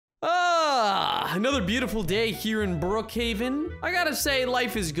Another beautiful day here in Brookhaven. I gotta say,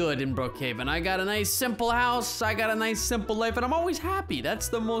 life is good in Brookhaven. I got a nice simple house, I got a nice simple life, and I'm always happy. That's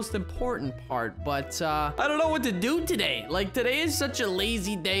the most important part, but I don't know what to do today. Like, today is such a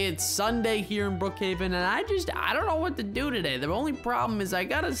lazy day. It's Sunday here in Brookhaven, and I don't know what to do today. The only problem is I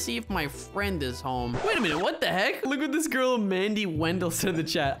gotta see if my friend is home. Wait a minute, what the heck? Look what this girl Mandy Wendell said in the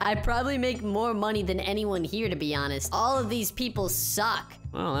chat. I probably make more money than anyone here, to be honest. All of these people suck.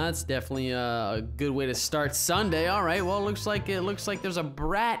 Well, that's definitely a good way to start Sunday. All right, well, it looks like there's a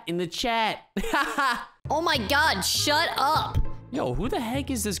Brat in the chat. Oh my God, shut up. Yo, who the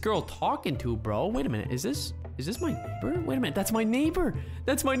heck is this girl talking to, bro? Wait a minute, is this my neighbor? Wait a minute, that's my neighbor.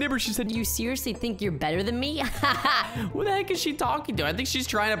 That's my neighbor. She said, "Do you seriously think you're better than me?" Who the heck is she talking to? I think she's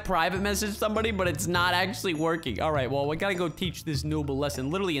trying to private message somebody, but it's not actually working. All right, well, we gotta go teach this noob a lesson.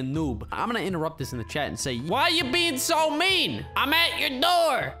 Literally a noob. I'm gonna interrupt this in the chat and say, why are you being so mean? I'm at your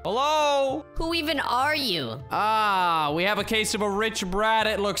door. Hello? Who even are you? We have a case of a rich brat,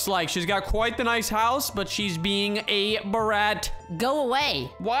 it looks like. She's got quite the nice house, but she's being a brat. Go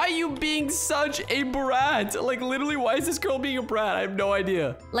away. Why are you being such a brat? Like, literally, why is this girl being a brat? I have no idea.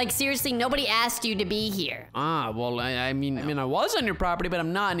 Like, seriously, nobody asked you to be here. Well, I mean, I was on your property, but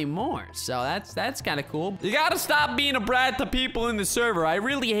I'm not anymore. So that's kind of cool. You gotta stop being a brat to people in the server. I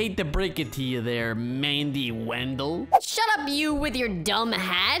really hate to break it to you there, Mandy Wendell. Shut up, you with your dumb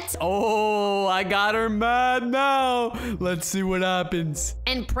hat. Oh, I got her mad now. Let's see what happens.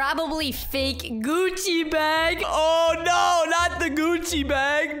 And probably fake Gucci bag. Oh, no, not the Gucci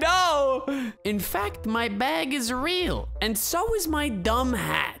bag, no. In fact, my bag is real, and so is my dumb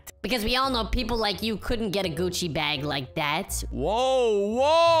hat. Because we all know people like you couldn't get a Gucci bag like that.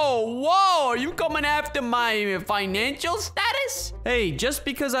 Whoa. Are you coming after my financial status? Hey, just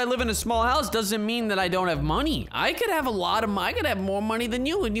because I live in a small house doesn't mean that I don't have money. I could have I could have more money than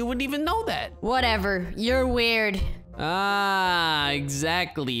you, and you wouldn't even know that. Whatever, you're weird.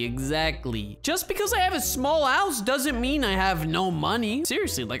 Exactly. Just because I have a small house doesn't mean I have no money.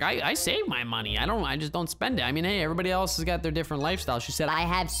 Seriously, like, I save my money. I just don't spend it. I mean, hey, everybody else has got their different lifestyle. She said, I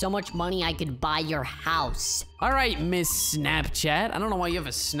have so much money I could buy your house. All right, Miss Snapchat. I don't know why you have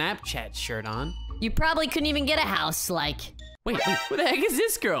a Snapchat shirt on. You probably couldn't even get a house, like. Wait, who the heck is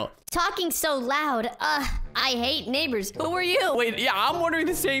this girl? Talking so loud. I hate neighbors. Who are you? Wait, yeah, I'm wondering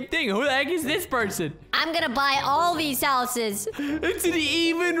the same thing. Who the heck is this person? I'm gonna buy all these houses. It's an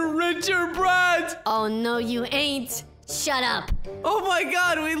even richer brat. Oh, no, you ain't. Shut up. Oh my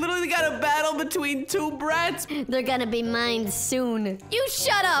God, we literally got a battle between two brats. They're gonna be mine soon. You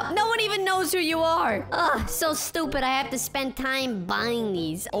shut up. No one even knows who you are. Ugh, so stupid. I have to spend time buying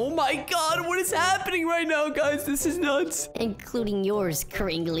these. Oh my God, what is happening right now, guys? This is nuts. Including yours,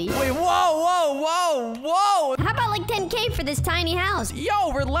 Kringly. Wait, whoa. How about like 10K for this tiny house?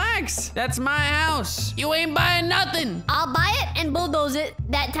 Yo, relax. That's my house. You ain't buying nothing. I'll buy it and bulldoze it,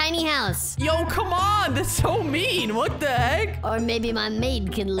 that tiny house. Yo, come on. That's so mean. What the heck? Or maybe my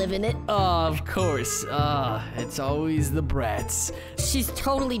maid can live in it. Oh, of course. It's always the brats. She's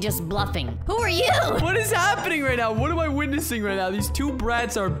totally just bluffing. Who are you? What is happening right now? What am I witnessing right now? These two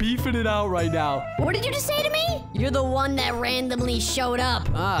brats are beefing it out right now. What did you just say to me? You're the one that randomly showed up.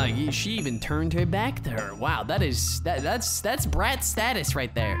 She even turned her back to her. Wow, that's brat status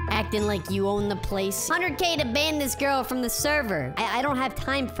right there. Acting like you own the place. 100K to ban this girl from the server. I don't have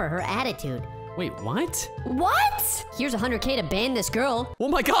time for her attitude. Wait, what? What? Here's 100K to ban this girl. Oh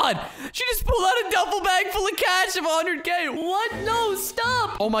my God! She just pulled out a duffel bag full of cash of 100K. What? No,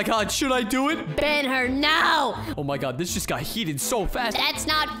 stop! Oh my God, should I do it? Ban her now! Oh my God, this just got heated so fast. That's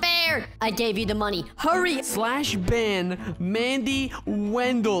not fair! I gave you the money. Hurry! /ban Mandy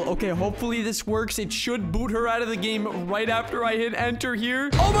Wendell. Okay, hopefully this works. It should boot her out of the game right after I hit enter here.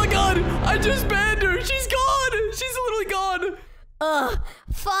 Oh my God! I just banned her! She's gone! She's literally gone!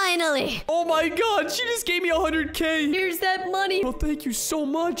 Finally. Oh my God, she just gave me 100K. Here's that money. Well, thank you so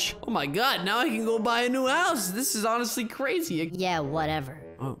much. Oh my God, now I can go buy a new house. This is honestly crazy. Yeah, whatever.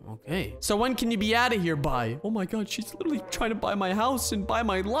 Oh, okay. So when can you be out of here by? Oh my God, she's literally trying to buy my house and buy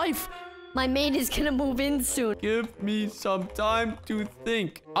my life. My maid is gonna move in soon. Give me some time to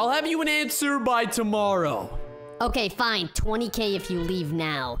think. I'll have you an answer by tomorrow. Okay, fine. 20K if you leave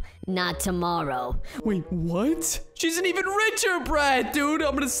now, not tomorrow. Wait, what? She's an even richer brat, dude.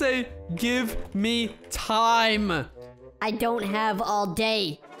 I'm gonna say, give me time. I don't have all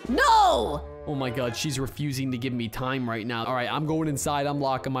day. No! Oh my god, she's refusing to give me time right now. All right, I'm going inside. I'm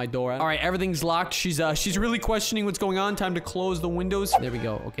locking my door. All right, everything's locked. She's really questioning what's going on. Time to close the windows. There we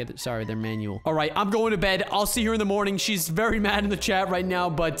go. Okay, sorry, they're manual. All right, I'm going to bed. I'll see her in the morning. She's very mad in the chat right now,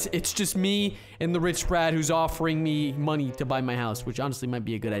 but it's just me and the rich Brat who's offering me money to buy my house, which honestly might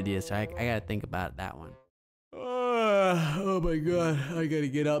be a good idea. So I gotta think about that one. Oh my god, I gotta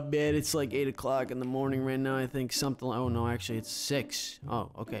get up, man. It's like 8 o'clock in the morning right now. I think something. Oh no, actually it's 6. Oh,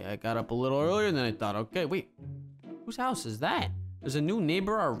 okay. I got up a little earlier and then I thought, okay, wait, whose house is that? There's a new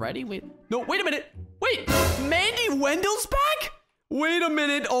neighbor already? Wait, no, wait a minute. Wait, Mandy Wendell's back? Wait a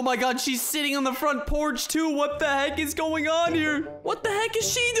minute. Oh my god, she's sitting on the front porch too. What the heck is going on here? What the heck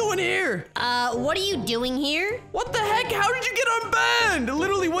is she doing here? What are you doing here? What the heck? How did you get unbanned?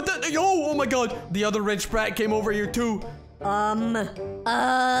 Literally, what the? Oh my god. The other rich Brat came over here too. How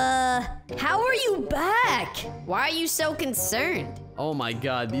are you back? Why are you so concerned? Oh my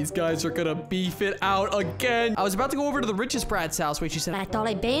god, these guys are gonna beef it out again. I was about to go over to the richest Brat's house. Wait, she said, I thought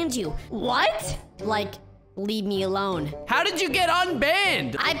I banned you. What? Like, leave me alone. how did you get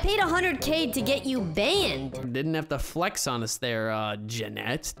unbanned? I paid 100K to get you banned. Didn't have to flex on us there,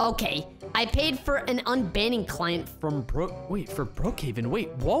 Jeanette. Okay, I paid for an unbanning client. From for Brookhaven. Wait,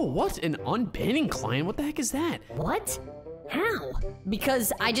 whoa, what? An unbanning client? What the heck is that? What? How?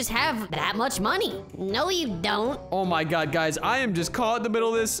 Because I just have that much money. No, you don't. Oh my god, guys, I am just caught in the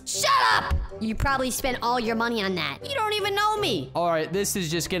middle of this. Shut up! You probably spent all your money on that. You don't even know me. All right, this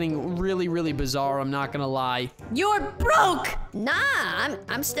is just getting really, really bizarre. I'm not gonna lie. You're broke! Nah,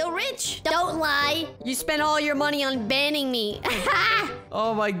 I'm still rich. Don't lie. You spent all your money on banning me.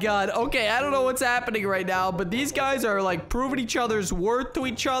 Oh my god. Okay, I don't know what's happening right now, but these guys are like proving each other's worth to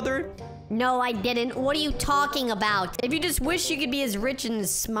each other. No, I didn't. What are you talking about? If you just wish you could be as rich and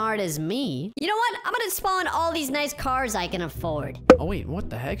as smart as me. You know what? I'm gonna spawn all these nice cars I can afford. Oh wait, what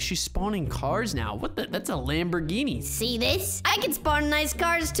the heck? She's spawning cars now. What the? That's a Lamborghini. See this? I can spawn nice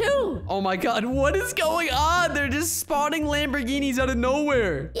cars too. Oh my god, what is going on? They're just spawning Lamborghinis out of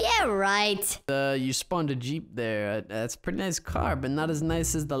nowhere. Yeah, right. You spawned a Jeep there. That's a pretty nice car, but not as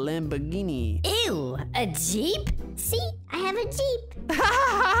nice as the Lamborghini. Ew, a Jeep? See, I have a Jeep.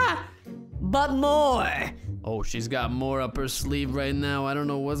 But more. Oh, she's got more up her sleeve right now. I don't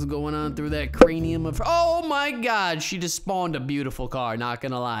know what's going on through that cranium of her. Oh my god, she just spawned a beautiful car, not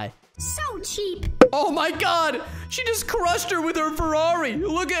gonna lie. So cheap. Oh my god, she just crushed her with her Ferrari.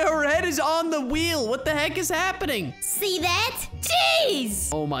 Look at her head is on the wheel. What the heck is happening? See that? Jeez.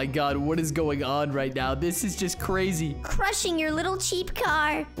 Oh my god, what is going on right now? This is just crazy. Crushing your little cheap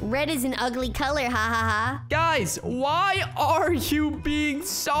car. Red is an ugly color, ha ha ha. Guys, why are you being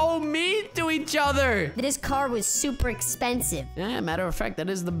so mean to each other? This car was super expensive. Yeah, matter of fact, that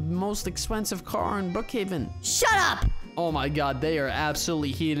is the most expensive car in Brookhaven. Shut up. Oh my god, they are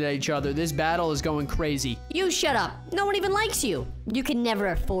absolutely heated at each other. This battle is going crazy. You shut up. No one even likes you. You can never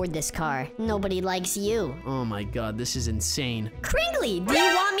afford this car. Nobody likes you. Oh my god, this is insane. Kringley, do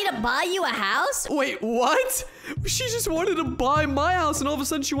you want me to buy you a house? Wait, what? She just wanted to buy my house and all of a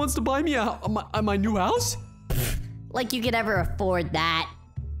sudden she wants to buy me my new house? Like you could ever afford that.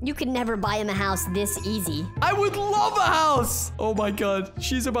 You could never buy him a house this easy. I would love a house! Oh my god,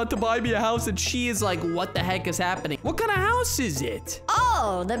 she's about to buy me a house and she is like, what the heck is happening? What kind of house is it?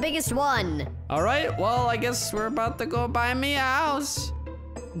 Oh, the biggest one. All right, well, I guess we're about to go buy me a house.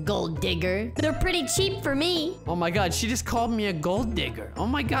 Gold digger. They're pretty cheap for me. Oh my god, she just called me a gold digger. Oh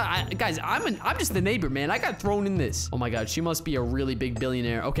my god, guys, I'm just the neighbor, man. I got thrown in this. Oh my god, she must be a really big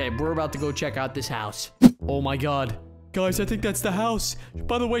billionaire. Okay, we're about to go check out this house. Oh my god. Guys, I think that's the house.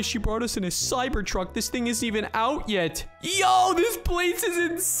 By the way, she brought us in a Cybertruck. This thing isn't even out yet. Yo, this place is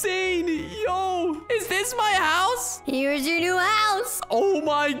insane. Yo, is this my house? Here's your new house. Oh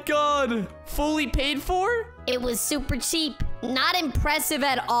my god. Fully paid for? It was super cheap. Not impressive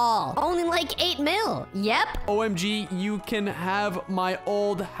at all. Only like 8 mil. Yep. OMG, you can have my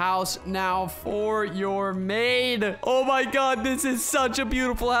old house now for your maid. Oh my god, this is such a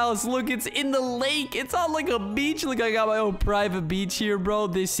beautiful house. Look, it's in the lake. It's on like a beach. Look, I got my own private beach here, bro.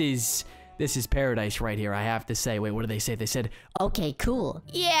 This is paradise right here, I have to say. Wait, what did they say? They said, okay, cool.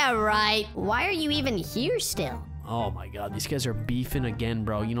 Yeah, right. Why are you even here still? oh my god, these guys are beefing again,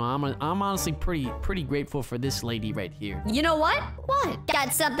 bro. You know, I'm honestly pretty grateful for this lady right here. You know what? What?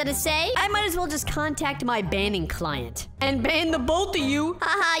 Got something to say? I might as well just contact my banning client and ban the both of you.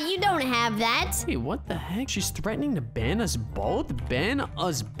 Haha, you don't have that. Hey, what the heck? She's threatening to ban us both? Ban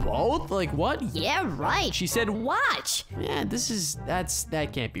us both? Like what? Yeah, right. She said, watch. Yeah, that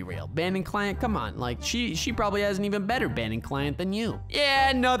can't be real. Banning client, come on. Like she probably has an even better banning client than you.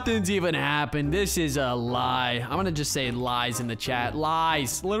 Yeah, nothing's even happened. This is a lie. I'm gonna just say lies in the chat.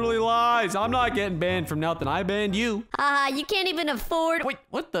 Lies. Literally lies. I'm not getting banned from nothing. I banned you. You can't even afford. Wait,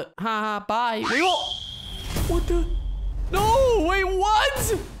 what the? Haha, bye. Wait, what the? No, wait,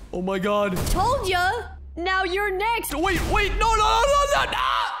 what? Oh my god. Told ya. Now you're next. Wait, no.